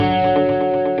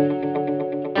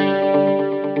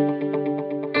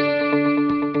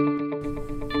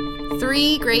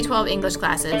3 grade 12 English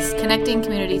classes, connecting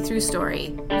community through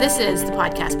story. This is the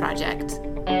Podcast Project.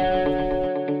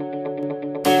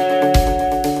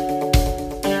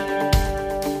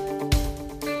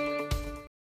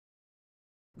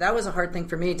 That was a hard thing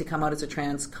for me to come out as a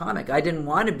trans comic. I didn't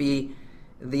want to be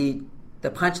the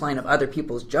punchline of other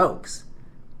people's jokes.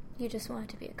 You just wanted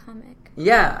to be a comic.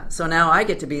 Yeah, so now I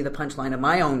get to be the punchline of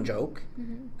my own joke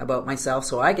about myself,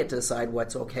 so I get to decide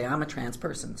what's okay. I'm a trans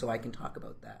person, so I can talk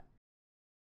about that.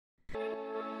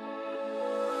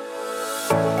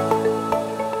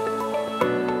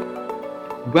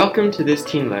 Welcome to This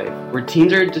Teen Life, where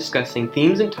teens are discussing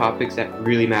themes and topics that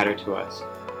really matter to us.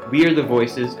 We are the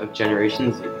voices of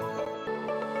Generation Z.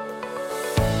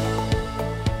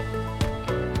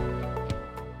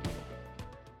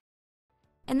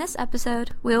 In this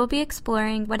episode, we will be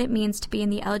exploring what it means to be in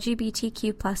the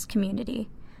LGBTQ+ community.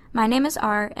 My name is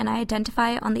R, and I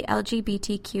identify on the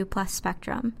LGBTQ+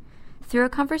 spectrum. Through a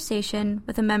conversation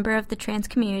with a member of the trans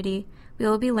community, we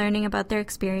will be learning about their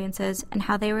experiences and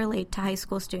how they relate to high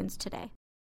school students today.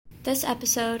 This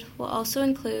episode will also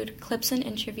include clips and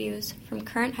interviews from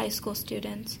current high school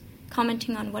students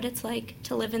commenting on what it's like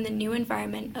to live in the new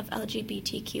environment of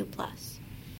LGBTQ+.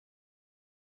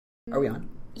 Are we on?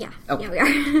 Yeah, oh. Yeah, we are.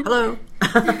 Hello.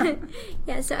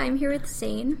 Yeah, so I'm here with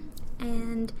Zane,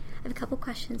 and I have a couple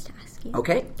questions to ask you.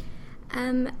 Okay.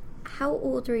 How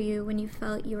old were you when you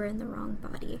felt you were in the wrong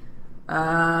body?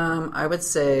 I would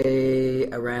say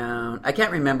around, I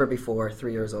can't remember before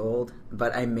 3 years old,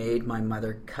 but I made my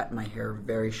mother cut my hair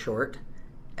very short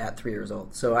at 3 years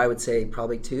old. So I would say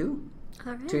probably 2.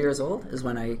 All right. 2 years old is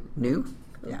when I knew.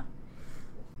 Cool. Yeah.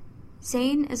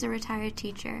 Zane is a retired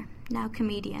teacher, now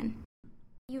comedian.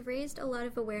 You've raised a lot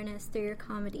of awareness through your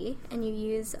comedy, and you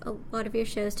use a lot of your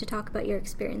shows to talk about your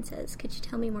experiences. Could you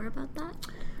tell me more about that?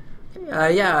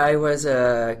 Yeah, I was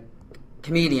a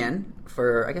comedian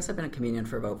I guess I've been a comedian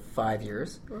for about 5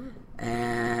 years. Ooh.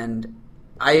 And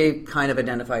I kind of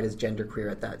identified as genderqueer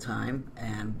at that time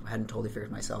and hadn't totally figured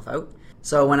myself out.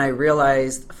 So when I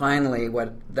realized finally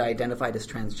what I identified as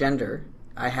transgender,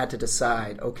 I had to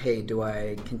decide, okay, do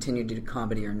I continue to do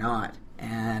comedy or not?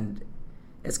 And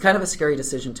it's kind of a scary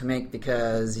decision to make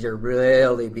because you're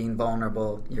really being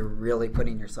vulnerable. You're really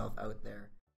putting yourself out there.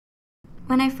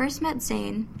 When I first met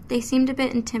Zane, they seemed a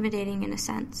bit intimidating in a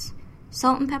sense.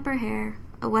 Salt and pepper hair,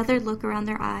 a weathered look around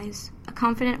their eyes, a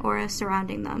confident aura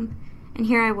surrounding them. And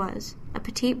here I was, a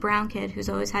petite brown kid who's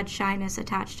always had shyness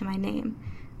attached to my name.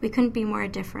 We couldn't be more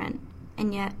different,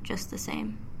 and yet just the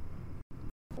same.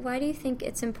 Why do you think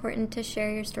it's important to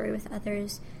share your story with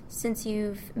others since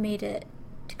you've made it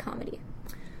to comedy?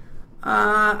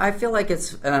 I feel like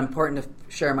it's important to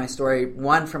share my story,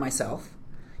 one, for myself.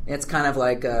 It's kind of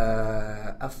like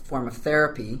a form of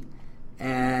therapy.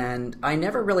 And I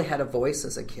never really had a voice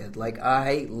as a kid. Like,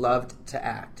 I loved to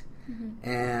act. Mm-hmm.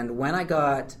 And when I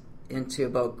got into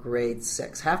about grade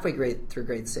 6, through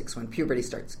grade 6, when puberty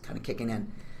starts kind of kicking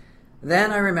in,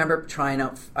 then I remember trying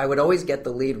out, I would always get the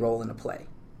lead role in a play.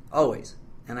 Always.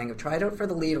 And I tried out for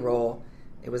the lead role.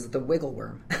 It was the Wiggle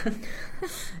Worm.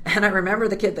 And I remember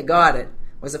the kid that got it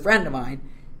was a friend of mine.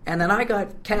 And then I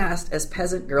got cast as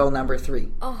peasant girl number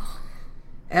 3. Oh.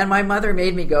 And my mother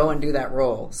made me go and do that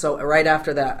role. So right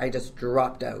after that, I just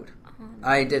dropped out. Oh.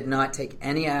 I did not take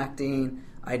any acting.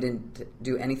 I didn't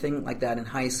do anything like that in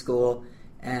high school.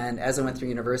 And as I went through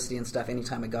university and stuff,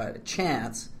 anytime I got a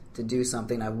chance to do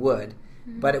something, I would.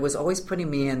 Mm-hmm. But it was always putting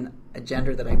me in a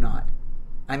gender that I'm not.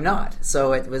 I'm not.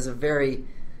 So it was a very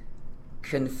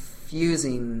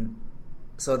confusing.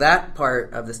 So that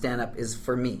part of the stand-up is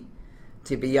for me,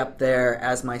 to be up there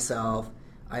as myself.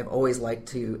 I've always liked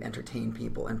to entertain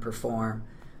people and perform.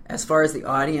 As far as the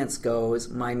audience goes,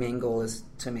 my main goal is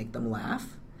to make them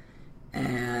laugh.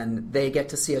 And they get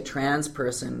to see a trans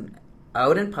person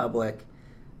out in public.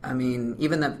 I mean,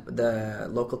 even the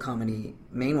local comedy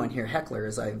main one here,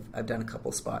 Hecklers, I've done a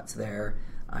couple spots there.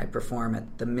 I perform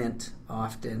at the Mint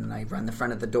often. I run the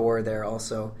front of the door there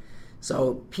also.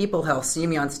 So people will see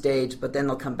me on stage, but then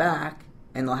they'll come back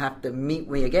and they'll have to meet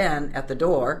me again at the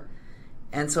door.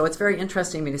 And so it's very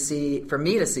interesting for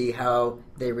me to see how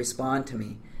they respond to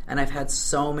me. And I've had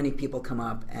so many people come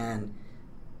up and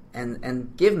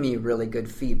give me really good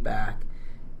feedback.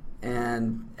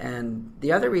 And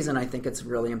the other reason I think it's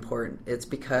really important, it's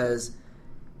because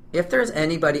if there's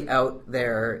anybody out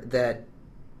there that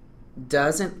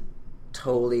doesn't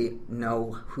totally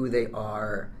know who they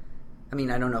are, I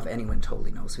mean, I don't know if anyone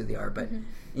totally knows who they are, but,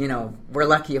 you know, we're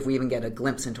lucky if we even get a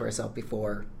glimpse into ourselves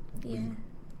before we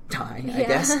die, I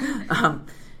guess.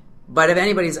 But if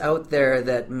anybody's out there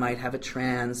that might have a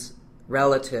trans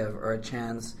relative or a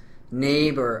trans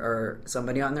neighbor or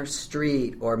somebody on their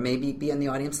street, or maybe be in the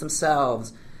audience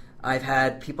themselves. I've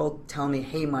had people tell me,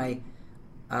 hey, my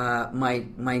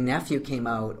nephew came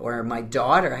out, or my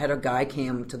daughter. I had a guy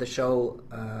came to the show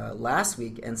last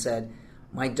week and said,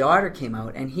 my daughter came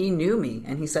out and he knew me,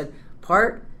 and he said,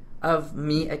 part of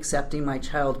me accepting my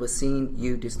child was seeing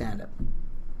you do stand-up.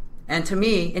 And to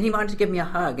me, and he wanted to give me a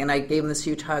hug, and I gave him this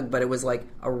huge hug, but it was like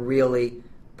a really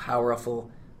powerful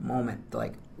moment.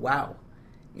 Like, wow,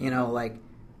 like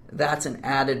that's an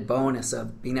added bonus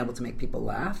of being able to make people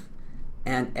laugh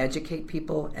and educate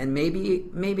people, and maybe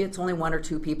it's only one or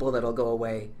two people that'll go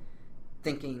away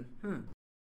thinking,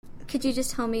 Could you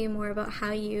just tell me more about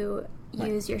how you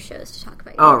use your shows to talk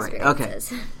about your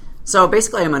experiences? Okay. So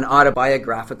basically I'm an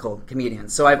autobiographical comedian,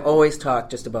 so I've always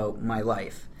talked just about my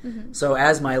life. Mm-hmm. So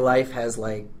as my life has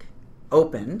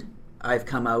opened, I've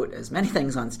come out as many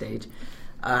things on stage.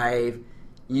 I've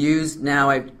used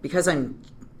because I'm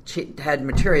had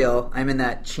material, I'm in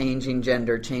that changing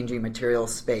gender, changing material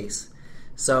space.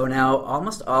 So now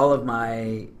almost all of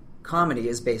my comedy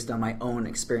is based on my own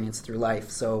experience through life.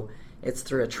 So it's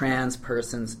through a trans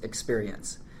person's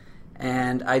experience.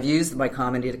 And I've used my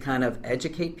comedy to kind of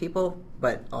educate people,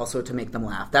 but also to make them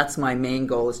laugh. That's my main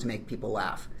goal, is to make people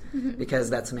laugh, because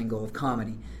that's the main goal of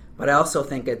comedy. But I also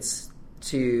think it's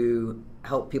to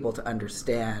help people to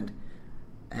understand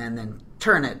and then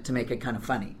turn it to make it kind of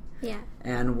funny. Yeah.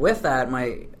 And with that,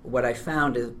 what I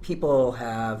found is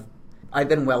I've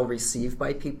been well received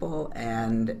by people,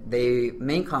 and the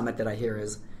main comment that I hear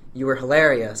is, you were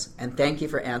hilarious, and thank you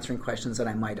for answering questions that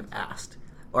I might have asked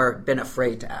or been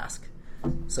afraid to ask.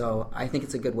 So I think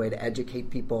it's a good way to educate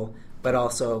people, but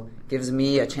also gives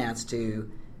me a chance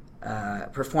to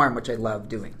perform, which I love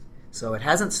doing. So it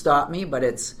hasn't stopped me, but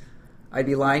I'd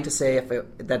be lying to say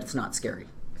that it's not scary.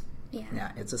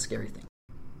 Yeah, it's a scary thing.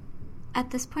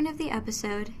 At this point of the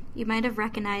episode, you might have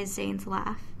recognized Zane's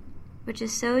laugh, which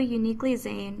is so uniquely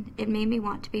Zane, it made me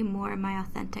want to be more my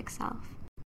authentic self.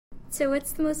 So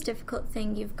what's the most difficult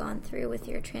thing you've gone through with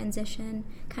your transition,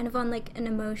 kind of on an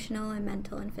emotional and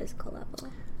mental and physical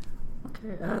level?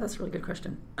 Okay, that's a really good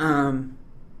question.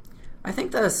 I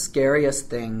think the scariest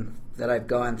thing that I've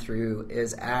gone through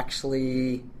is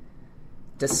actually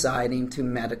deciding to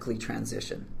medically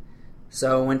transition.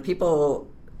 So when people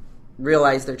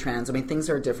realize they're trans, things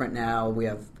are different now. We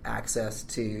have access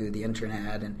to the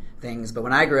internet and things, but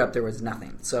when I grew up, there was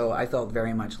nothing. So I felt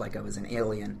very much like I was an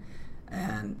alien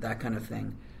and that kind of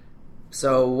thing.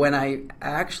 So when I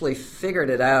actually figured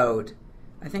it out,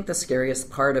 I think the scariest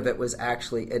part of it was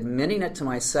actually admitting it to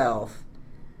myself,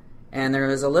 and there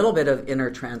was a little bit of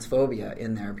inner transphobia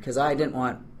in there, because I didn't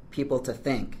want people to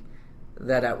think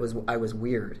that I was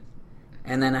weird.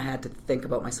 And then I had to think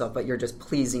about myself, but you're just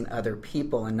pleasing other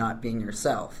people and not being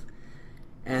yourself.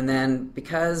 And then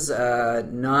because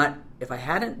if I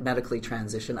hadn't medically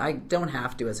transitioned, I don't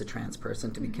have to as a trans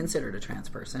person to be considered a trans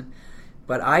person,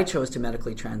 but I chose to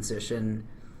medically transition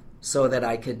so that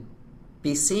I could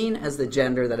be seen as the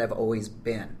gender that I've always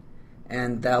been.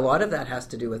 And a lot of that has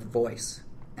to do with voice.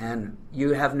 And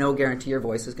you have no guarantee your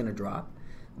voice is going to drop,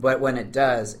 but when it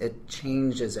does, it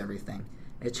changes everything.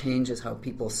 It changes how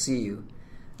people see you.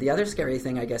 The other scary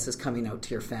thing, I guess, is coming out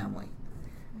to your family.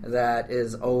 That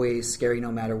is always scary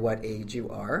no matter what age you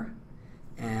are.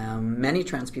 Many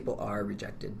trans people are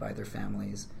rejected by their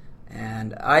families.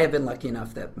 And I have been lucky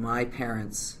enough that my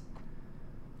parents,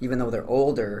 even though they're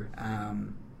older,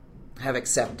 have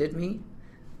accepted me.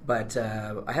 But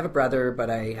I have a brother,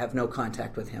 but I have no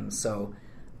contact with him, so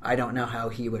I don't know how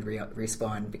he would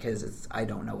respond, because I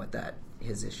don't know what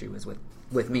his issue is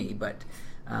with me. But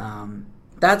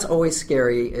that's always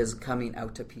scary, is coming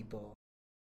out to people.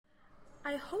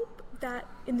 I hope that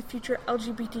in the future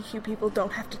LGBTQ people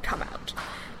don't have to come out,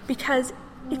 because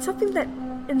it's something that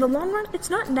in the long run it's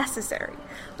not necessary.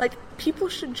 People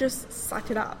should just suck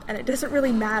it up, and it doesn't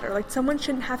really matter. Someone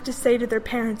shouldn't have to say to their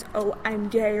parents, oh, I'm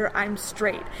gay or I'm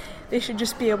straight. They should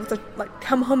just be able to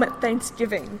come home at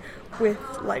Thanksgiving with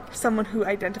someone who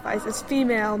identifies as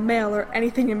female, male, or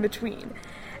anything in between.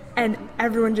 And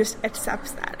everyone just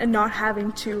accepts that, and not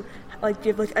having to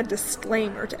give a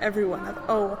disclaimer to everyone of,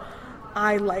 oh,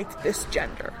 I like this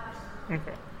gender.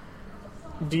 Okay.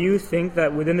 Do you think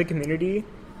that within the community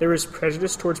there is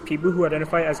prejudice towards people who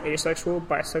identify as asexual,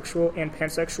 bisexual, and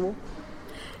pansexual?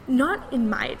 Not in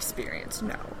my experience,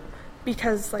 no.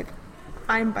 Because,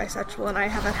 I'm bisexual and I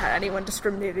haven't had anyone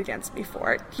discriminate against me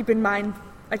for it. Keep in mind,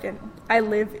 again, I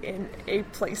live in a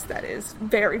place that is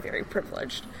very, very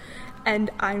privileged.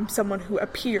 And I'm someone who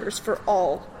appears for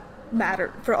all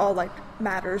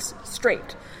matters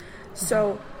straight.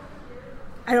 So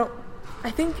I don't I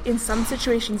think in some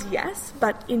situations, yes,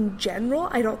 but in general,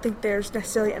 I don't think there's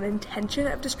necessarily an intention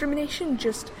of discrimination,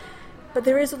 but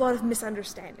there is a lot of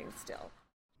misunderstanding still.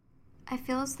 I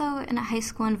feel as though in a high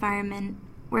school environment,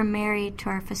 we're married to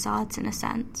our facades in a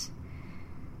sense.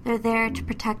 They're there to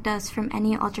protect us from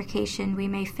any altercation we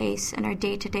may face in our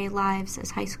day-to-day lives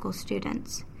as high school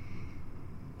students.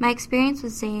 My experience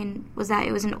with Zane was that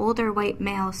it was an older white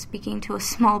male speaking to a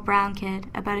small brown kid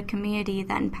about a community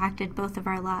that impacted both of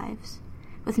our lives,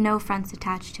 with no fronts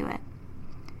attached to it.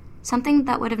 Something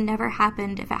that would have never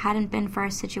happened if it hadn't been for our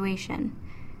situation,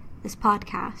 this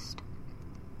podcast.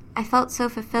 I felt so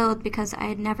fulfilled because I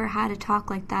had never had a talk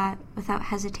like that without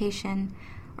hesitation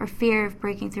or fear of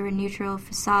breaking through a neutral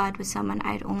facade with someone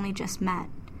I had only just met.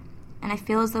 And I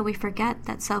feel as though we forget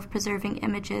that self-preserving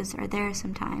images are there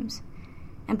sometimes,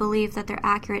 and believe that they're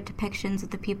accurate depictions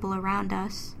of the people around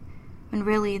us, when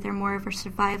really they're more of a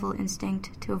survival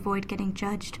instinct to avoid getting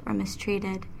judged or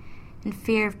mistreated, in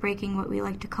fear of breaking what we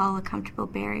like to call a comfortable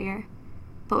barrier,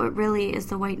 but what really is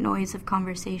the white noise of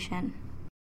conversation.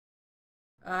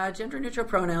 Gender-neutral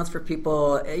pronouns for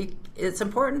people, it's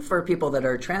important for people that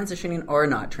are transitioning or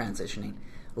not transitioning.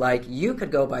 Like, you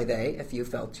could go by they if you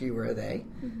felt you were a they.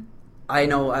 Mm-hmm. I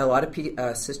know a lot of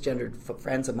cisgendered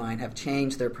friends of mine have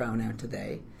changed their pronoun to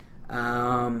they.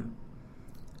 I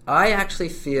actually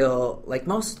feel like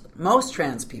most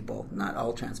trans people, not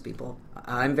all trans people,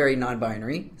 I'm very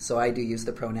non-binary, so I do use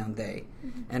the pronoun they.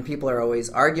 Mm-hmm. And people are always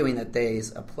arguing that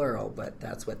they's a plural, but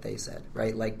that's what they said,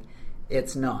 right? Like,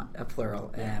 it's not a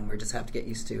plural, and we just have to get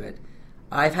used to it.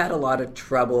 I've had a lot of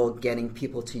trouble getting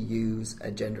people to use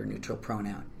a gender-neutral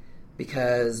pronoun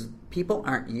because people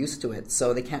aren't used to it,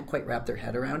 so they can't quite wrap their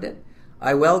head around it.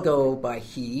 I will go by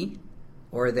he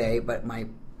or they, but my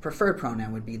preferred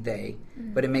pronoun would be they,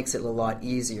 but it makes it a lot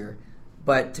easier.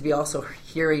 But to be also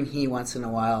hearing he once in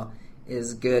a while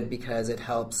is good because it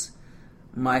helps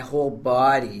my whole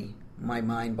body, my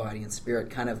mind, body, and spirit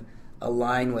kind of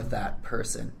align with that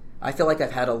person. I feel like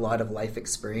I've had a lot of life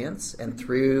experience, and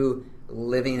through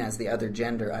living as the other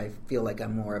gender, I feel like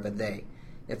I'm more of a they.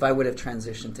 If I would have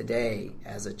transitioned today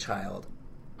as a child,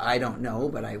 I don't know,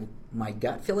 but my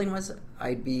gut feeling was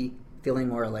I'd be feeling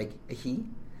more like a he.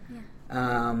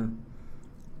 Yeah.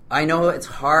 I know it's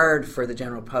hard for the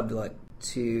general public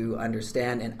to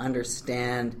understand,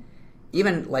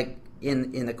 even like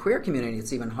in the queer community,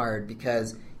 it's even hard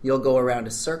because you'll go around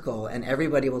a circle and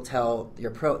everybody will tell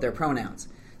their pronouns.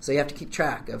 So you have to keep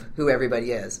track of who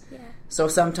everybody is. Yeah. So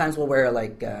sometimes we'll wear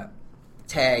like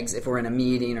tags if we're in a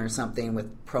meeting or something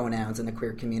with pronouns in the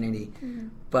queer community. Mm-hmm.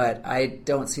 But I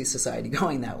don't see society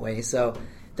going that way. So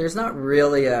there's not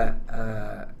really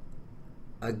a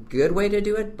good way to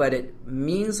do it, but it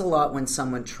means a lot when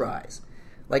someone tries.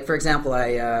 Like, for example,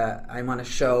 I'm on a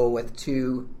show with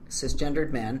two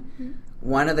cisgendered men. Mm-hmm.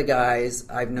 One of the guys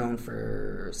I've known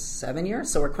for 7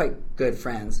 years, so we're quite good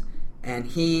friends. And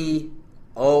he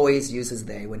always uses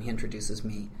they when he introduces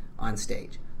me on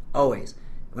stage. Always.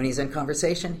 When he's in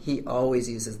conversation, he always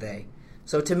uses they.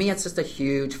 So to me, it's just a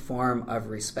huge form of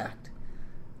respect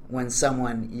when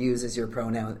someone uses your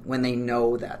pronoun, when they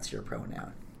know that's your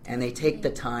pronoun. And they take the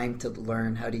time to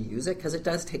learn how to use it, because it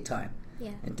does take time.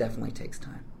 Yeah. It definitely takes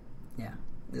time. Yeah.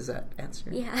 Does that answer?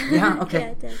 Yeah. Yeah? Okay. Yeah,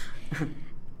 it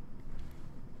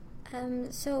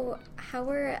does. So how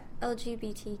were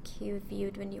LGBTQ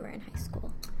viewed when you were in high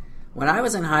school? When I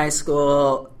was in high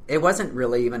school, it wasn't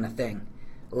really even a thing.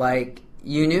 Like,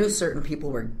 you knew certain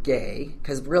people were gay,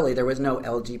 because really there was no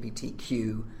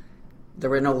LGBTQ. There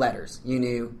were no letters. You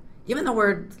knew, even the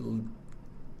word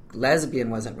lesbian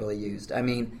wasn't really used. I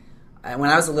mean, when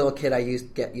I was a little kid, I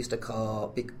used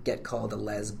to get called a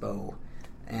lesbo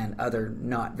and other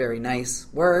not very nice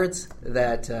words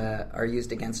that are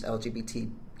used against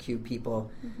LGBTQ people.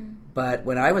 Mm-hmm. But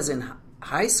when I was in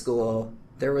high school,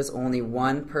 there was only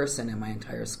one person in my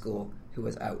entire school who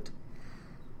was out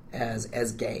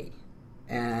as gay,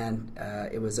 and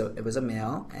it was a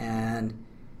male, and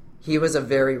he was a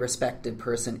very respected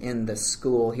person in the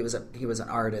school. He was an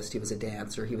artist. He was a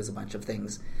dancer. He was a bunch of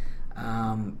things.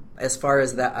 As far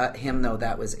as that him though,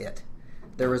 that was it.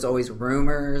 There was always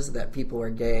rumors that people were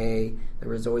gay. There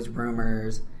was always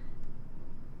rumors.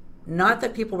 Not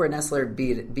that people were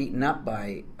necessarily beaten up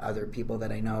by other people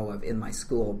that I know of in my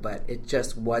school, but it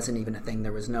just wasn't even a thing.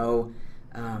 There was no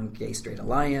gay-straight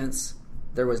alliance.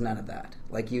 There was none of that.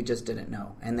 Like, you just didn't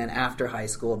know. And then after high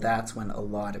school, that's when a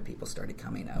lot of people started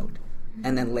coming out. Mm-hmm.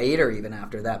 And then later, even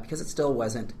after that, because it still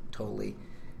wasn't totally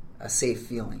a safe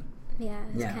feeling. Yeah,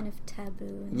 it was kind of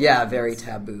taboo. Yeah, very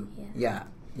taboo. Yeah.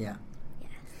 Yes.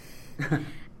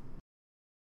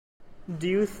 Do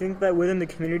you think that within the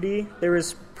community there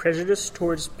is prejudice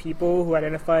towards people who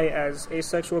identify as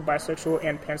asexual, bisexual,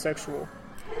 and pansexual?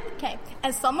 Okay,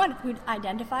 as someone who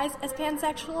identifies as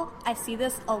pansexual, I see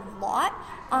this a lot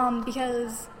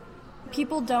because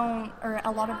people don't, or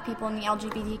a lot of people in the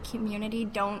LGBT community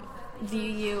don't view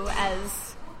you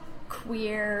as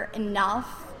queer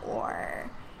enough or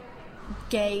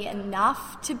gay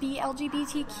enough to be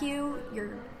LGBTQ.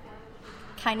 You're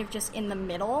kind of just in the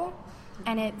middle,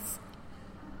 and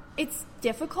it's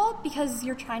difficult because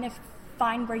you're trying to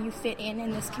find where you fit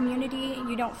in this community.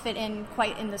 You don't fit in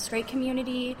quite in the straight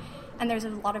community, and there's a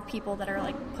lot of people that are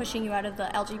like pushing you out of the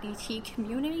LGBT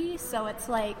community, so it's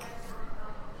like...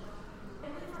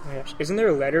 Oh my gosh. Isn't there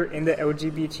a letter in the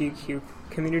LGBTQ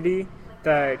community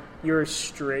that you're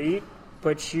straight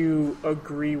but you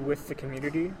agree with the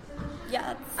community?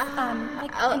 Yeah, it's like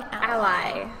an an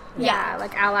ally. Yeah,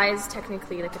 like ally is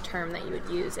technically like a term that you would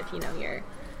use if you know you're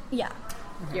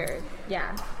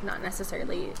not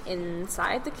necessarily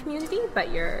inside the community,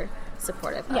 but you're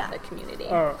supportive of the community.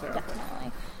 Oh, okay.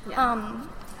 Definitely. Yeah.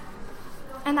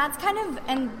 And that's kind of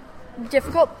a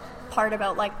difficult part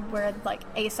about like where like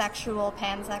asexual,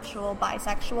 pansexual,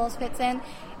 bisexuals fits in.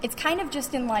 It's kind of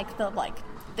just in like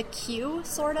the Q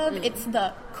sort of. It's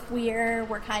the queer.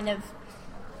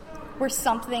 We're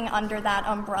something under that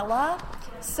umbrella.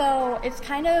 So it's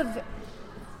kind of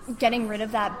getting rid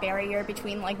of that barrier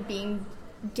between like being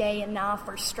gay enough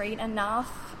or straight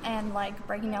enough and like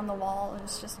breaking down the wall.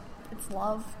 It's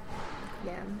love.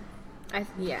 I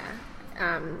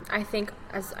think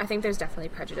there's definitely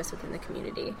prejudice within the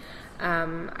community.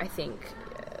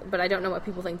 But I don't know what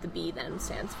people think the B then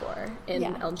stands for in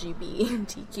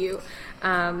LGBTQ.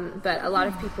 But a lot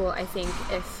of people, I think,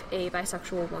 if a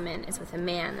bisexual woman is with a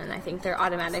man, then I think they're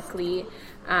automatically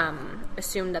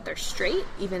assumed that they're straight,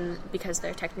 even because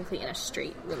they're technically in a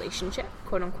straight relationship,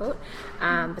 quote unquote.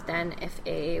 But then if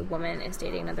a woman is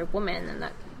dating another woman, then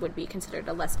that would be considered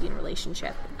a lesbian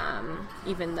relationship, and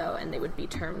they would be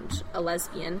termed a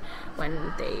lesbian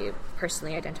when they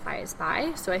personally identify as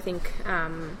bi. So I think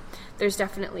there's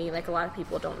definitely, like, a lot of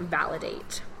people don't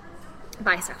validate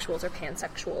bisexuals or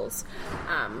pansexuals,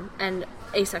 and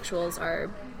asexuals are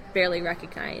barely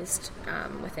recognized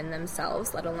within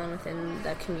themselves, let alone within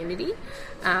the community,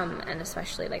 and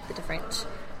especially like the different...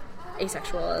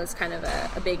 Asexual is kind of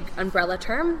a big umbrella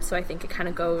term, so I think it kind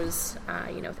of goes,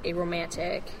 with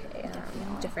aromantic,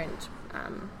 different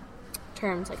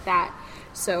terms like that.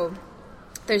 So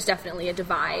there's definitely a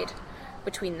divide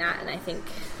between that, and I think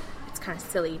it's kind of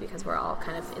silly because we're all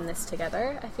kind of in this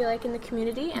together, I feel like, in the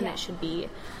community, and it should be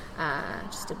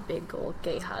just a big old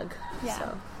gay hug. Yeah.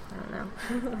 So I don't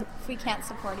know. If we can't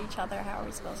support each other, how are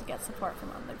we supposed to get support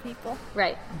from other people?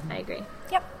 Right. I agree.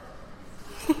 Yep.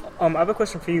 I have a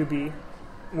question for you, B.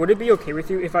 Would it be okay with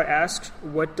you if I asked,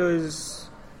 what does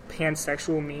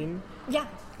pansexual mean? Yeah.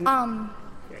 Yeah,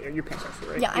 you're pansexual,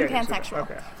 right? Yeah, I'm pansexual.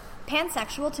 Okay.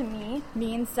 Pansexual to me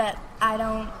means that I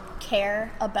don't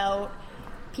care about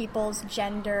people's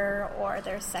gender or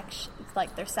their sex,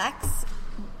 their sex.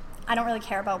 I don't really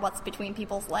care about what's between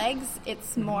people's legs.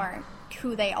 It's more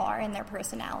who they are and their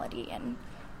personality and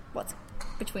what's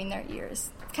between their ears.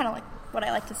 It's kind of like what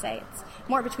I like to say. It's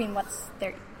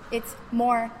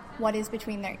more what is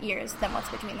between their ears than what's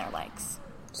between their legs.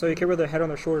 So you care about their head on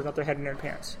their shoulders, not their head in their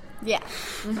pants. Yeah,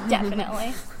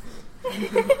 definitely.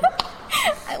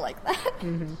 I like that.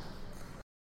 Mm-hmm.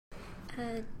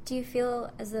 Do you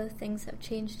feel as though things have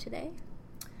changed today?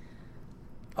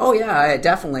 Oh yeah,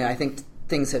 definitely. I think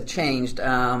things have changed.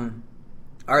 Are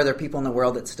there people in the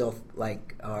world that still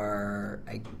are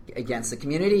against the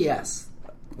community? Yes,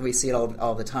 we see it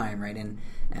all the time, right? And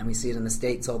we see it in the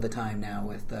States all the time now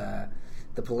with the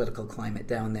political climate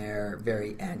down there,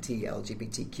 very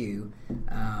anti-LGBTQ.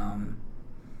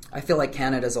 I feel like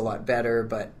Canada's a lot better,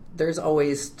 but there's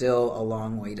always still a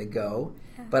long way to go.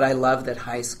 Yeah. But I love that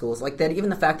high schools, like that, even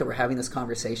the fact that we're having this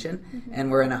conversation and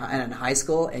we're in a high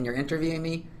school and you're interviewing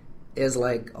me is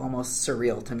like almost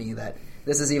surreal to me that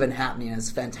this is even happening. It's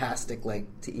fantastic,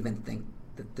 to even think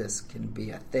that this can be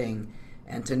a thing,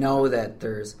 and to know that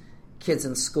there's kids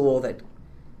in school that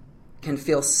can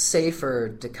feel safer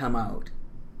to come out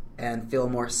and feel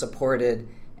more supported,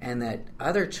 and that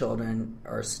other children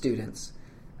or students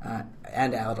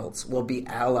and adults will be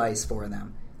allies for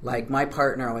them. Like my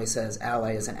partner always says,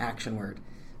 ally is an action word.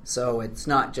 So it's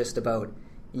not just about,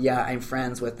 I'm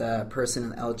friends with a person in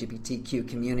the LGBTQ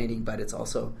community, but it's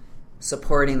also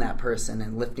supporting that person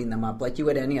and lifting them up like you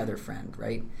would any other friend,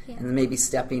 right? Yeah. And maybe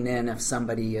stepping in if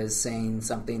somebody is saying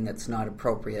something that's not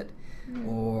appropriate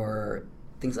or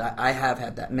things. I have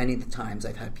had that many times.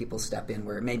 I've had people step in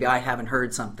where maybe I haven't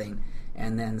heard something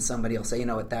and then somebody will say, you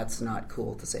know what, that's not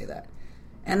cool to say that.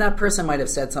 And that person might have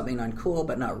said something uncool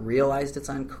but not realized it's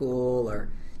uncool, or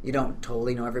you don't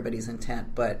totally know everybody's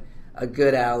intent, but a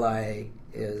good ally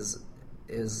is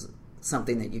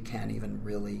something that you can't even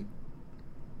really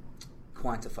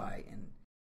quantify. And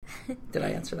did I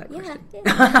answer that question?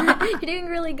 Yeah. You're doing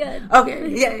really good. Okay,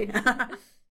 yay.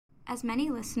 As many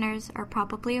listeners are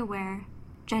probably aware,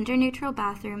 gender-neutral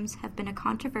bathrooms have been a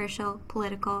controversial,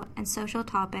 political, and social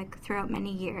topic throughout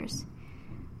many years.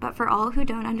 But for all who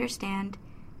don't understand,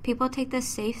 people take this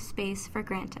safe space for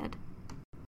granted.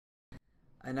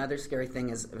 Another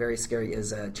very scary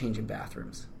is changing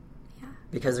bathrooms. Yeah.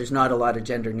 Because there's not a lot of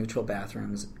gender-neutral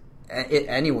bathrooms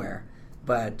anywhere,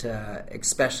 but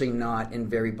especially not in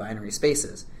very binary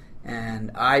spaces.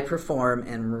 And I perform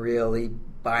in really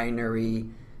binary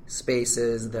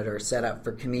spaces that are set up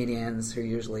for comedians who are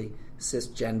usually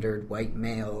cisgendered white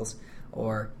males,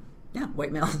 or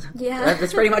white males. Yeah.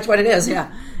 That's pretty much what it is,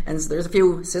 yeah. And there's a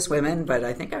few cis women, but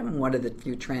I think I'm one of the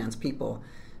few trans people.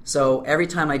 So every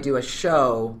time I do a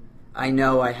show, I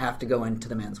know I have to go into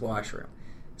the men's washroom.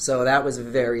 So that was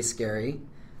very scary.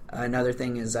 Another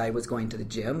thing is I was going to the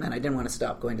gym, and I didn't want to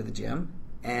stop going to the gym,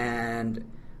 and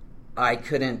I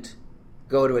couldn't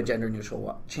go to a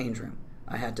gender-neutral change room.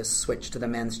 I had to switch to the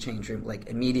men's change room,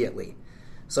 immediately.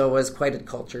 So it was quite a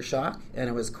culture shock, and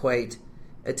it was quite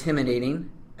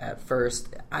intimidating at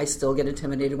first. I still get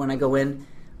intimidated when I go in,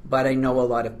 but I know a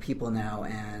lot of people now,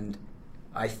 and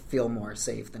I feel more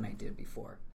safe than I did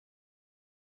before.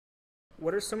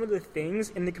 What are some of the things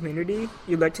in the community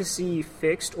you'd like to see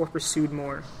fixed or pursued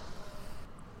more?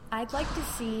 I'd like to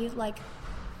see,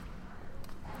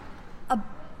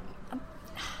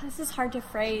 this is hard to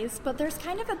phrase, but there's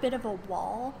kind of a bit of a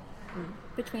wall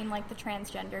between, the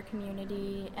transgender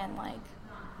community and,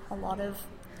 a lot of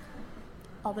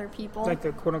other people. Like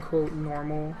the quote-unquote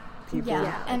normal people?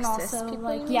 Yeah, and also,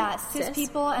 cis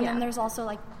people, and then there's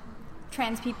also,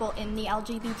 trans people in the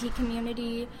LGBT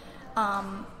community.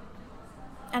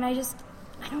 And I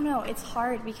don't know, it's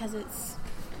hard because it's...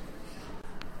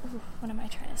 what am I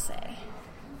trying to say?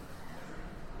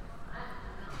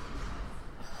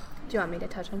 Do you want me to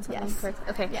touch on something first?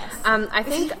 Okay. Yes. I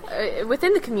think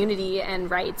within the community and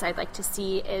rights I'd like to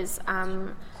see is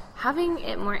having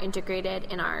it more integrated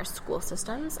in our school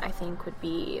systems, I think would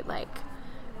be,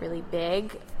 really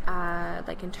big.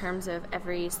 In terms of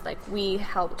we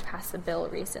helped pass a bill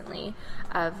recently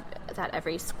of that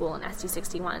every school in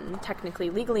SD61 technically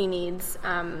legally needs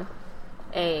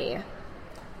a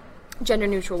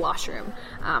gender-neutral washroom.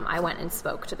 I went and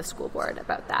spoke to the school board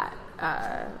about that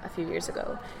a few years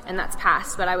ago, and that's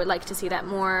passed. But I would like to see that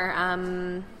more.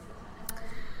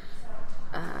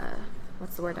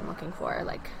 What's the word I'm looking for?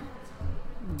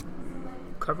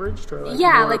 Coverage,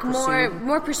 or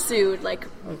more pursued, more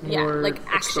action.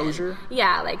 Exposure.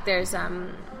 Yeah, there's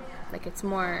it's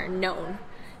more known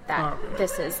that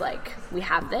this is we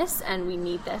have this and we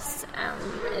need this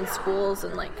in schools,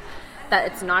 and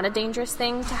that it's not a dangerous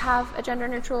thing to have a gender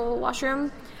neutral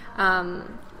washroom.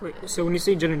 Wait, so when you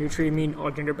say gender neutral, you mean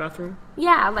all gender bathroom?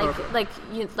 Yeah,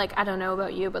 I don't know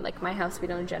about you, but my house we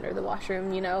don't gender the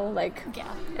washroom.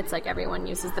 It's everyone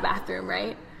uses the bathroom,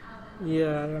 right?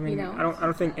 Yeah, I mean, I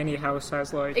don't think any house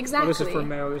has exactly. this is for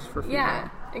male, this is for female. Yeah,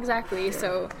 exactly. Yeah.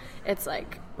 So it's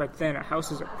But then a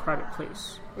house is a private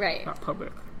place, right? Not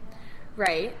public,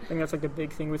 right? I think that's the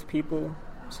big thing with people.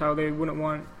 It's how they wouldn't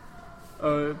want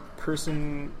a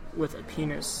person with a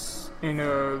penis in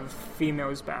a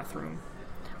female's bathroom.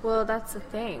 Well, that's the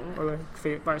thing. Or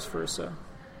vice versa.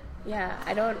 Yeah,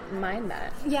 I don't mind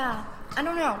that. Yeah, I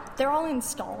don't know. They're all in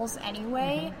stalls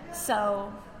anyway,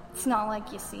 so it's not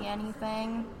like you see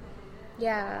anything.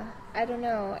 Yeah, I don't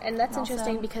know. And that's also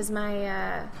interesting because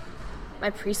my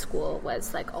preschool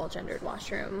was all gendered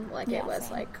washroom. It was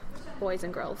same. Boys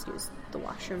and girls used the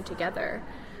washroom together.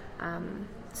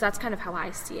 So that's kind of how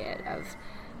I see it. Of,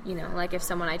 if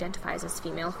someone identifies as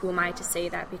female, who am I to say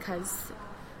that because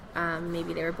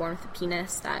maybe they were born with a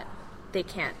penis that they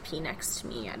can't pee next to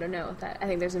me? I don't know. I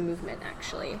think there's a movement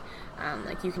actually.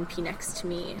 You can pee next to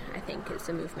me, I think is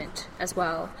a movement as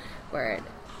well.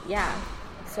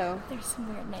 So there's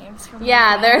some weird names for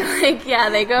they're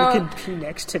they go. You can pee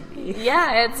next to me.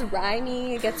 Yeah, it's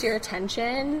rhymey. It gets your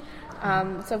attention.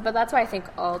 But that's why I think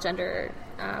all gender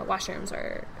washrooms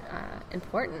are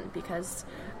important, because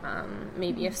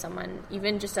maybe if someone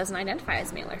even just doesn't identify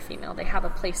as male or female, they have a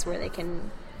place where they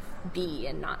can be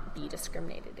and not be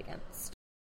discriminated against.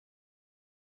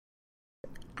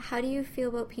 How do you feel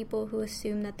about people who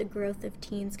assume that the growth of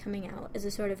teens coming out is a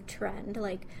sort of trend?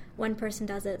 One person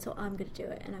does it, so I'm going to do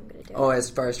it, and I'm going to do it. Oh, as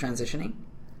far as transitioning?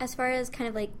 As far as kind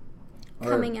of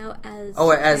coming out as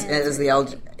as the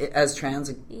as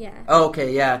trans. Yeah. Oh,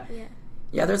 okay. Yeah. Yeah.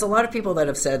 Yeah, there's a lot of people that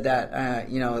have said that.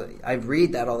 I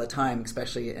read that all the time,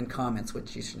 especially in comments,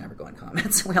 which you should never go in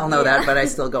comments. We all know that, but I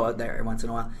still go out there once in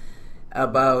a while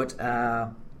about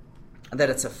that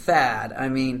it's a fad. I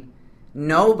mean,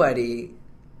 nobody.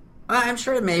 I'm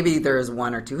sure maybe there's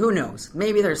one or two. Who knows?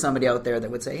 Maybe there's somebody out there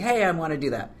that would say, "Hey, I want to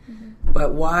do that." Mm-hmm.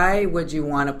 But why would you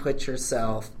want to put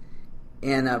yourself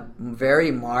in a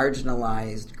very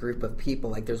marginalized group of people?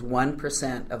 Like, there's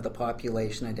 1% of the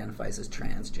population identifies as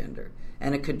transgender,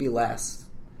 and it could be less.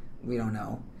 We don't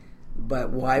know. But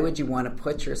why would you want to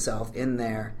put yourself in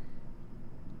there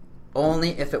only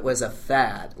if it was a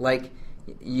fad? Like,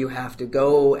 you have to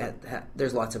go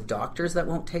there's lots of doctors that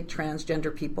won't take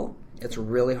transgender people. It's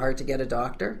really hard to get a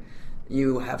doctor.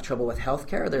 You have trouble with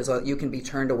healthcare. You can be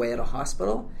turned away at a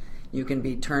hospital. You can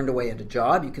be turned away at a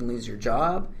job. You can lose your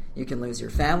job. You can lose your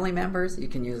family members. You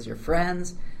can lose your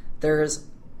friends. There's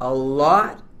a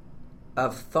lot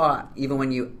of thought, even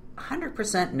when you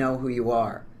 100% know who you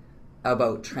are,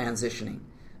 about transitioning.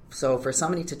 So for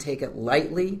somebody to take it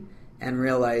lightly and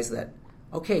realize that,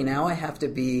 okay, now I have to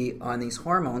be on these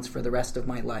hormones for the rest of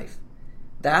my life,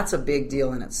 that's a big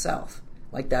deal in itself.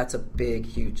 Like, that's a big,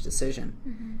 huge decision.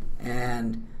 Mm-hmm.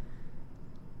 And,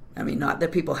 I mean, not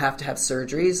that people have to have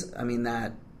surgeries. I mean,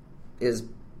 that is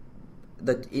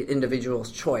the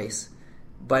individual's choice.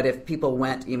 But if people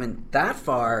went even that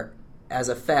far as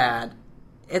a fad,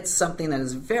 it's something that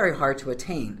is very hard to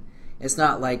attain. It's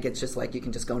not like it's just like you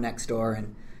can just go next door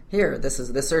and, here, this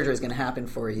surgery is going to happen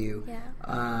for you.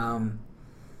 Yeah.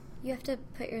 You have to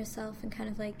put yourself in kind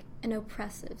of like an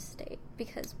oppressive state,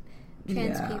 because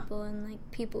trans people and like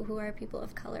people who are people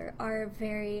of color are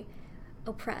very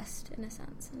oppressed in a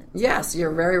sense. Yes,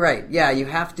 you're very right. Yeah, you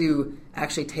have to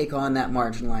actually take on that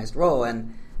marginalized role,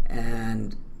 and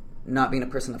not being a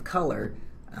person of color,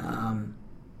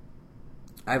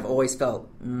 I've always felt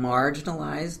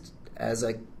marginalized as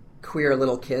a queer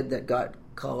little kid that got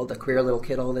called a queer little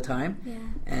kid all the time. Yeah.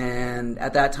 And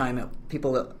at that time,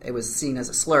 it was seen as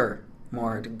a slur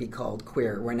more to be called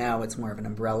queer, where now it's more of an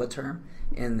umbrella term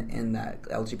in the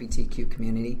LGBTQ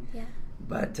community. Yeah.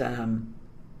 But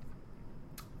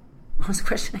what was the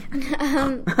question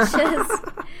again?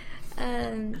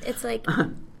 It's like,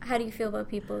 how do you feel about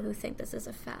people who think this is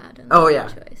a fad? And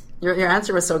choice? Your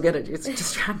answer was so good; it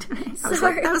distracted me. I was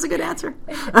like, that was a good answer.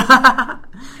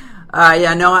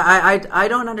 I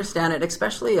don't understand it,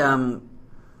 especially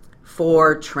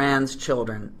for trans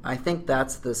children. I think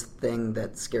that's this thing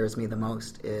that scares me the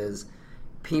most, is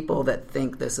people that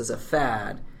think this is a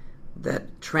fad,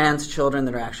 that trans children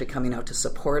that are actually coming out to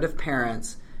supportive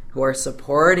parents who are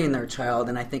supporting their child.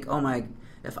 And I think,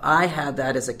 if I had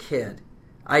that as a kid,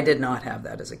 I did not have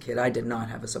that as a kid. I did not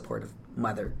have a supportive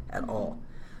mother at all.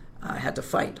 I had to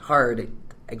fight hard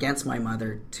against my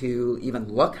mother to even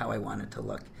look how I wanted to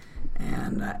look.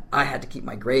 And I had to keep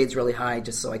my grades really high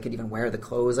just so I could even wear the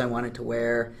clothes I wanted to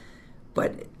wear.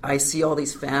 But I see all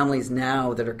these families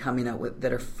now that are coming out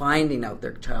that are finding out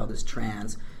their child is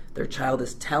trans. Their child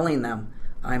is telling them,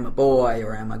 I'm a boy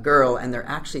or I'm a girl, and they're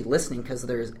actually listening because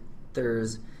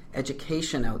there's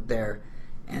education out there.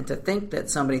 And to think that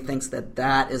somebody thinks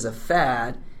that is a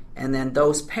fad, and then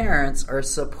those parents are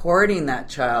supporting that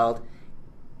child,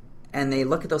 and they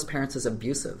look at those parents as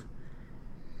abusive,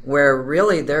 where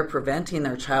really they're preventing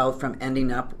their child from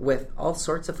ending up with all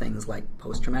sorts of things like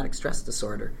post-traumatic stress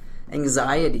disorder,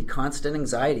 anxiety, constant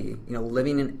anxiety,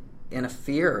 living in a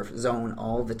fear zone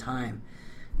all the time.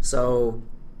 So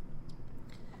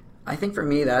I think for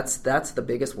me that's the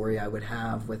biggest worry I would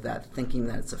have with that, thinking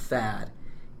that it's a fad,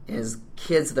 is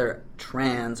kids that are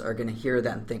trans are going to hear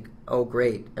that and think, oh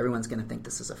great, everyone's going to think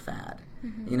this is a fad.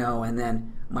 Mm-hmm. And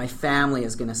then my family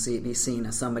is going to be seen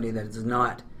as somebody that is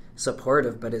not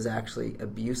supportive but is actually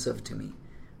abusive to me,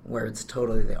 where it's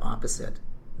totally the opposite.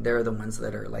 They're the ones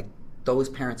that are like, those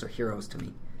parents are heroes to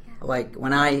me. Yeah. Like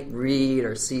when I read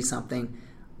or see something,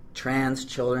 trans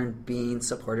children being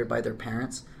supported by their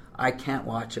parents, I can't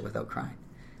watch it without crying.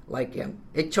 Like,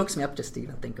 it chokes me up just to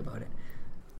even think about it.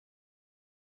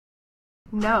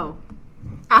 No,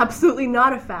 absolutely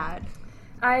not a fad.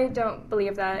 I don't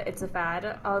believe that it's a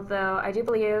fad, although I do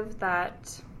believe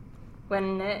that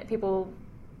when people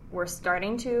were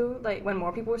starting to, when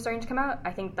more people were starting to come out,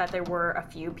 I think that there were a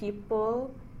few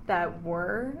people that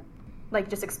were,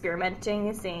 just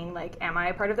experimenting, seeing, am I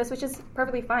a part of this, which is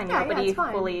perfectly fine. Nobody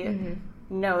fully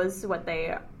knows what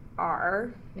they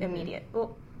are immediate.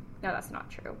 Well, no, that's not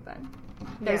true, but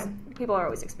people are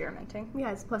always experimenting.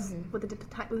 Yes, plus with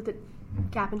the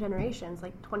gap in generations,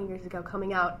 20 years ago,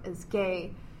 coming out as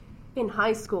gay in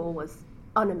high school was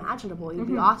unimaginable. You'd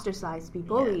be ostracized, be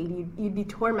bullied, you'd be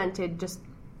tormented just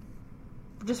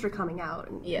for coming out.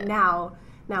 And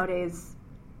nowadays,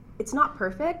 it's not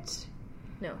perfect.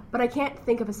 No. But I can't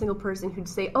think of a single person who'd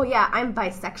say, "Oh yeah, I'm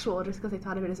bisexual," just because they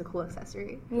thought of it as a cool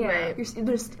accessory. Yeah. Right.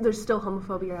 There's still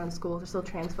homophobia around schools. There's still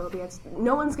transphobia.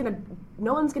 No one's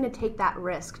gonna take that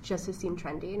risk just to seem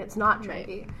trendy, and it's not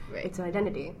trendy. Right. It's an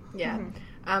identity. Yeah.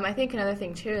 I think another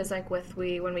thing too is like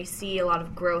when we see a lot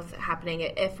of growth happening,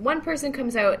 if one person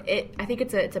comes out, I think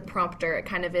it's a prompter. It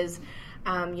kind of is.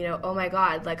 Oh my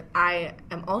God, like I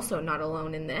am also not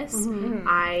alone in this.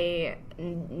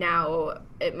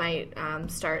 It might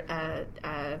start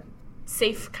a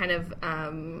safe kind of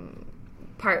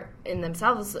part in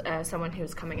themselves, someone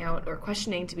who's coming out or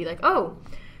questioning, to be like, oh,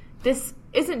 this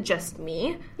isn't just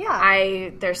me. Yeah.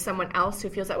 There's someone else who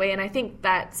feels that way. And I think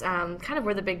that's kind of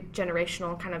where the big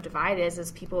generational kind of divide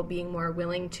is people being more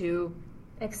willing to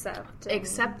accept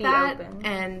that open.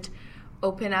 And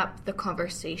open up the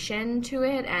conversation to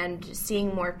it, and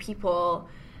seeing more people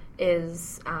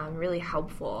is really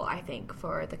helpful, I think,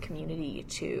 for the community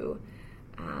to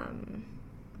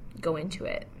go into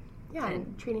it. Yeah,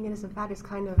 and treating it as a fad is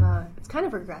kind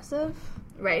of regressive.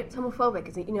 Right. It's homophobic,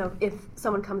 because, if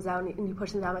someone comes out and you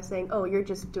push them down by saying, "Oh, you're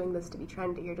just doing this to be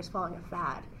trendy, you're just following a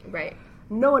fad." Right.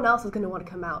 No one else is going to want to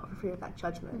come out for fear of that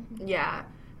judgment. Yeah.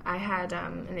 I had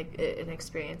an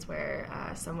experience where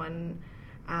someone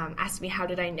asked me how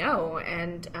did I know,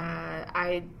 and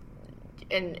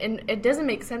and it doesn't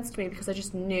make sense to me because I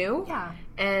just knew. Yeah.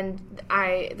 And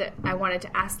I wanted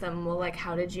to ask them, well, like,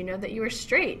 how did you know that you were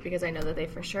straight? Because I know that they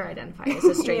for sure identify as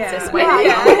a straight cis white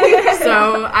male.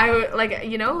 So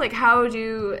how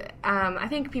do I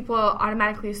think people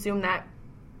automatically assume that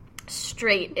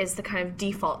straight is the kind of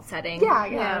default setting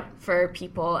for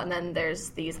people, and then there's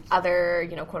these other,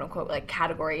 quote unquote, like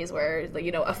categories where,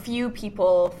 a few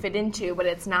people fit into, but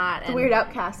it's not the weird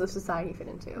outcasts of society fit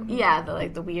into. Yeah,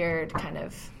 the weird kind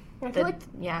of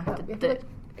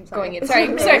going into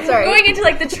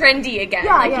like the trendy again,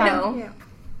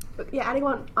 But adding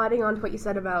on to what you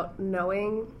said about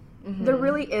knowing, there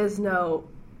really is no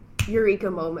eureka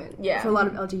moment for a lot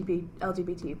of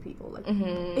LGBT people. Like,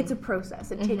 it's a process.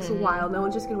 It takes a while. No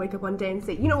one's just gonna wake up one day and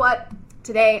say, "You know what?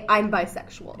 Today I'm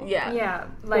bisexual."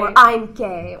 Or I'm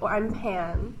gay, or I'm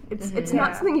pan. It's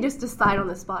not something you just decide on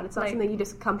the spot. It's not something you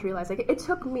just come to realize. Like, it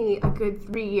took me a good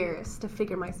 3 years to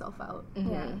figure myself out.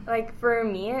 Yeah. Like, for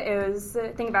me, it was,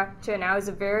 thinking back to it now, it was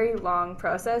a very long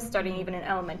process, starting even in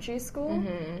elementary school,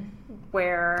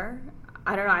 where,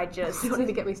 I don't know, you don't need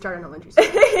to get me started in elementary school.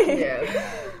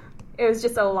 It was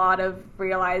just a lot of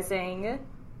realizing,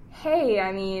 hey,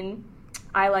 I mean,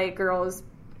 I like girls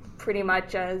pretty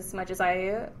much as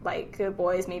I like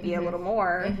boys, maybe a little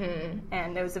more.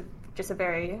 And it was just a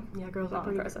very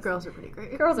long process. Girls are pretty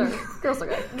great. Girls are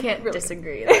good. Can't really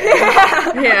disagree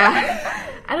there. Yeah.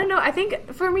 I don't know. I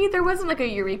think for me there wasn't like a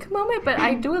eureka moment, but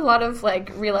I do a lot of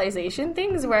like realization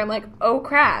things where I'm like, oh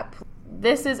crap,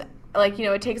 this is like,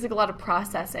 it takes like a lot of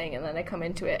processing, and then I come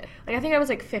into it. Like, I think I was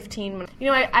like 15 when,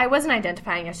 I wasn't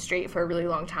identifying as straight for a really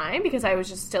long time because I was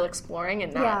just still exploring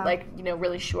and not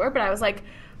really sure, but I was like,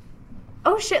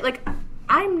 oh shit, like,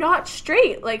 I'm not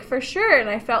straight, like, for sure. And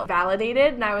I felt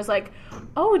validated, and I was like,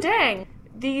 oh dang,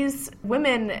 these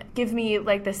women give me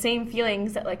like the same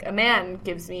feelings that like a man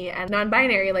gives me, and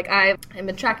non-binary, like, I am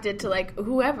attracted to like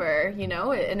whoever,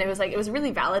 and it was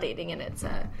really validating in its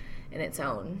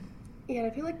own. Yeah, I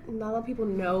feel like not a lot of people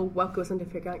know what goes into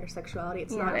figuring out your sexuality.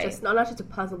 It's not just a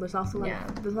puzzle. There's also a lot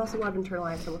of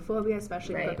internalized homophobia,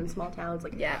 especially growing up in small towns.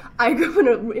 Like, I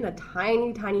grew up in a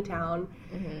tiny, tiny town.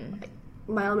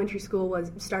 My elementary school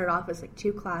started off as like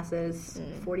 2 classes,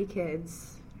 40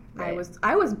 kids. Right.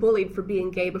 I was bullied for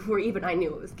being gay before even I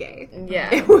knew it was gay.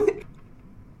 Yeah.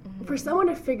 For someone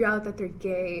to figure out that they're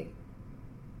gay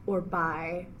or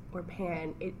bi or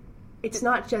pan, it's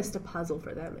not just a puzzle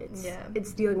for them.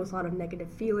 It's dealing with a lot of negative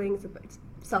feelings, it's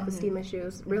self-esteem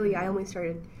issues. Really, I only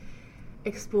started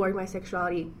exploring my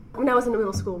sexuality when I was in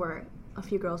middle school, where a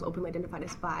few girls openly identified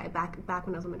as bi. Back when I was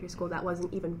in elementary school, that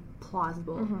wasn't even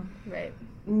plausible. Right.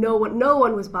 No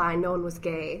one was bi. No one was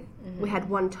gay. We had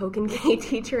one token gay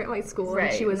teacher at my school,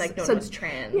 and she was like no one was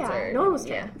trans. Yeah, no one was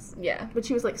trans. Yeah, but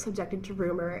she was like subjected to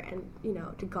rumor and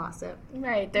to gossip.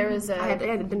 Right. There was I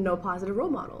had no positive role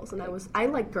models, and I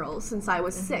liked girls since I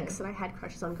was 6, and I had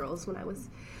crushes on girls when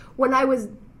I was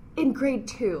in grade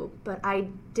 2, but I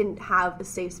didn't have a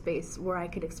safe space where I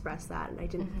could express that, and I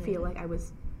didn't feel like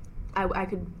I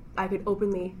could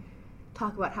openly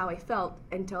talk about how I felt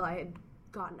until I had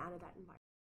gotten out of that environment.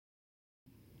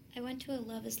 I went to a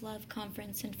Love is Love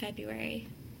conference in February.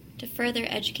 to further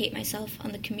educate myself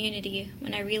on the community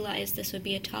when I realized this would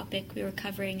be a topic we were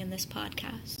covering in this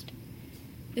podcast.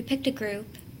 We picked a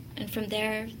group, and from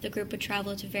there, the group would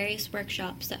travel to various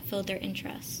workshops that filled their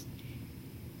interests.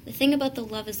 The thing about the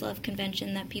Love is Love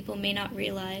convention that people may not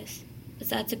realize is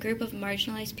that it's a group of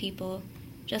marginalized people,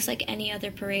 just like any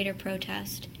other parade or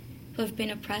protest, who have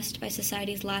been oppressed by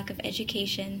society's lack of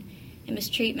education and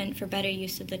mistreatment, for better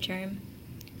use of the term,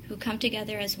 who come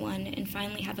together as one and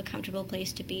finally have a comfortable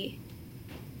place to be.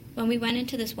 When we went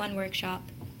into this one workshop,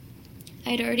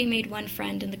 I had already made one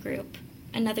friend in the group,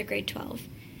 another grade 12,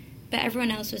 but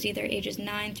everyone else was either ages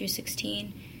 9 through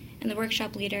 16, and the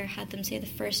workshop leader had them say the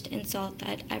first insult that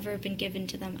had ever been given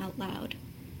to them out loud.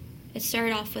 It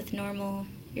started off with normal,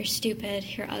 "You're stupid,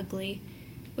 you're ugly,"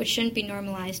 which shouldn't be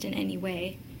normalized in any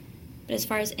way, but as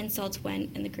far as insults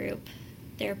went in the group,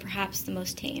 they were perhaps the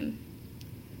most tame.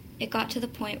 It got to the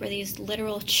point where these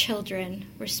literal children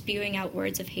were spewing out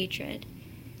words of hatred,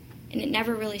 and it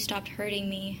never really stopped hurting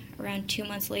me around 2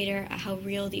 months later at how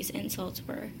real these insults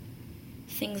were.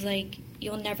 Things like,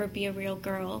 "You'll never be a real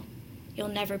girl," "You'll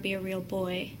never be a real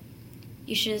boy,"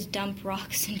 "You should just dump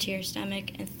rocks into your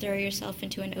stomach and throw yourself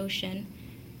into an ocean,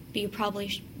 but you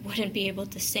probably wouldn't be able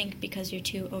to sink because you're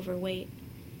too overweight."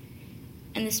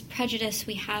 And this prejudice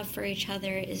we have for each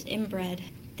other is inbred.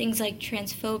 Things like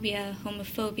transphobia,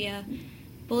 homophobia,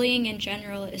 bullying in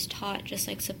general is taught, just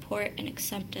like support and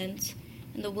acceptance,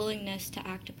 and the willingness to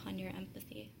act upon your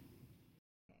empathy.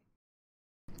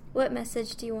 What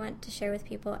message do you want to share with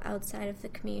people outside of the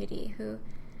community who,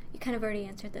 you kind of already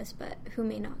answered this, but who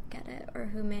may not get it or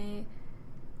who may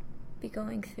be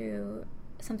going through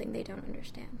something they don't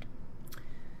understand?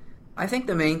 I think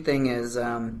the main thing is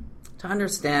to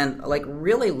understand,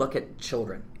 really look at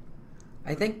children.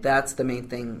 I think that's the main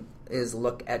thing, is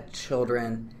look at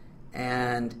children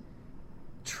and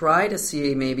try to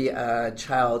see maybe a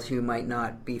child who might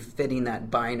not be fitting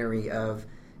that binary of,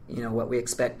 what we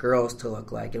expect girls to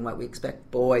look like and what we expect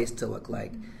boys to look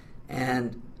like.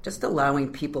 And just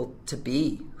allowing people to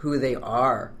be who they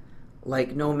are,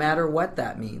 no matter what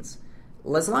that means.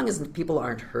 As long as people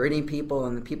aren't hurting people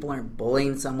and the people aren't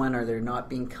bullying someone or they're not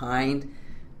being kind,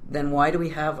 then why do we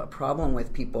have a problem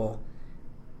with people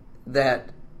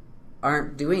that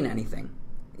aren't doing anything?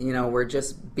 We're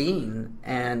just being,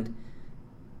 and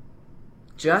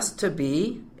just to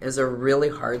be is a really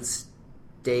hard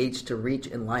stage to reach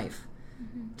in life,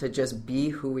 to just be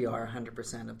who we are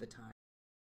 100% of the time.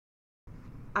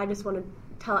 I just want to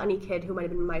tell any kid who might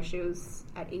have been in my shoes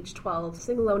at age 12,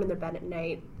 sitting alone in their bed at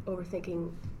night,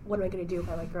 overthinking, what am I going to do if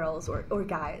I like girls or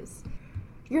guys?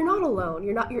 You're not alone.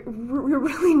 You're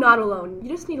really not alone. You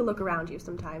just need to look around you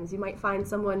sometimes. You might find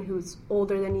someone who's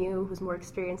older than you, who's more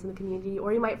experienced in the community,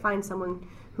 or you might find someone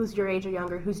who's your age or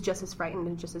younger, who's just as frightened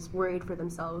and just as worried for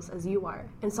themselves as you are.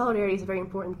 And solidarity is a very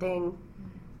important thing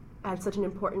at such an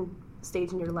important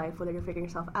stage in your life, whether you're figuring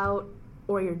yourself out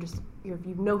or you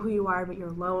know who you are but you're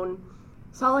alone.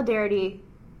 Solidarity,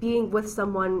 being with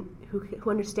someone who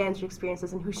understands your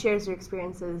experiences and who shares your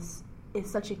experiences, is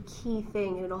such a key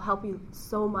thing, and it'll help you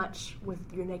so much with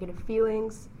your negative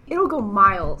feelings. It'll go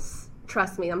miles.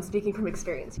 Trust me, I'm speaking from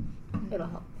experience. It'll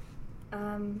help.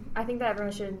 I think that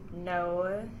everyone should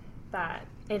know that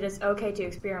it is okay to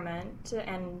experiment,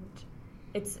 and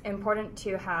it's important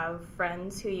to have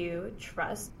friends who you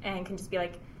trust and can just be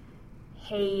like,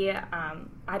 hey,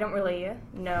 I don't really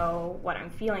know what I'm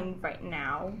feeling right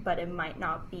now, but it might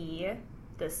not be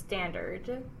the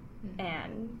standard,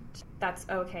 and that's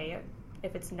okay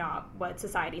if it's not what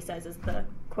society says is the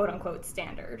quote-unquote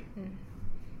standard.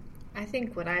 I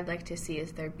think what I'd like to see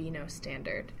is there be no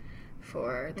standard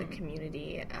for the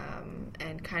community,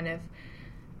 and kind of,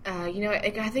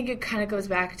 I think it kind of goes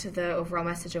back to the overall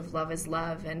message of love is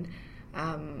love, and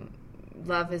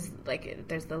love is,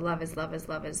 there's the love is love is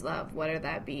love is love, whether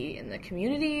that be in the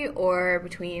community or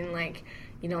between,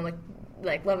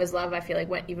 love is love. I feel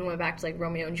like even went back to,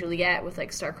 Romeo and Juliet with,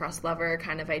 star-crossed lover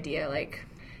kind of idea,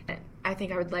 I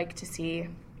think I would like to see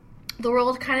the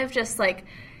world kind of just,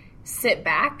 sit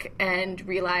back and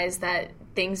realize that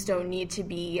things don't need to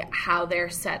be how they're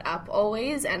set up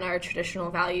always, and our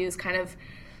traditional values kind of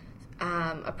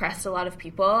oppressed a lot of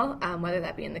people, whether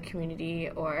that be in the community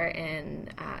or in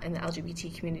the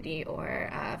LGBT community or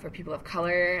for people of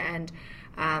color. And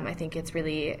I think it's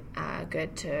really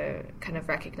good to kind of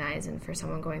recognize, and for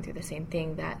someone going through the same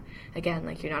thing, that,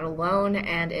 again, you're not alone,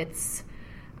 and it's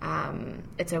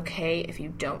okay if you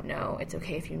don't know. It's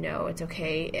okay if you know. It's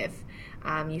okay if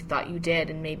you thought you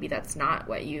did, and maybe that's not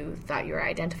what you thought you were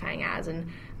identifying as, and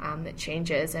it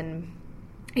changes, and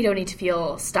you don't need to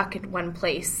feel stuck in one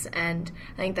place. And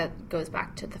I think that goes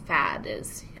back to the fad,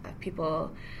 is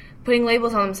people putting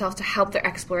labels on themselves to help their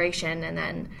exploration, and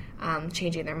then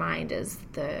changing their mind is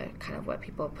the kind of what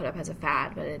people put up as a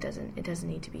fad, but it doesn't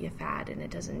need to be a fad, and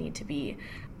it doesn't need to be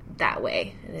that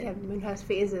way. Yeah, the moon has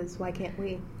phases. Why can't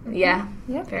we? Yeah,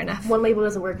 fair enough. One label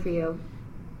doesn't work for you.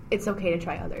 It's okay to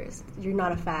try others. You're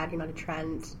not a fad. You're not a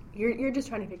trend. You're just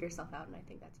trying to figure yourself out, and I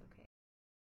think that's okay.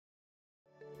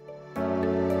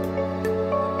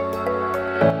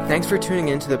 Thanks for tuning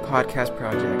in to the podcast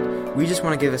project. We just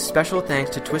want to give a special thanks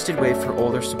to Twisted Wave for all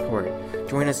their support.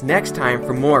 Join us next time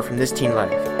for more from This Teen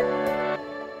Life.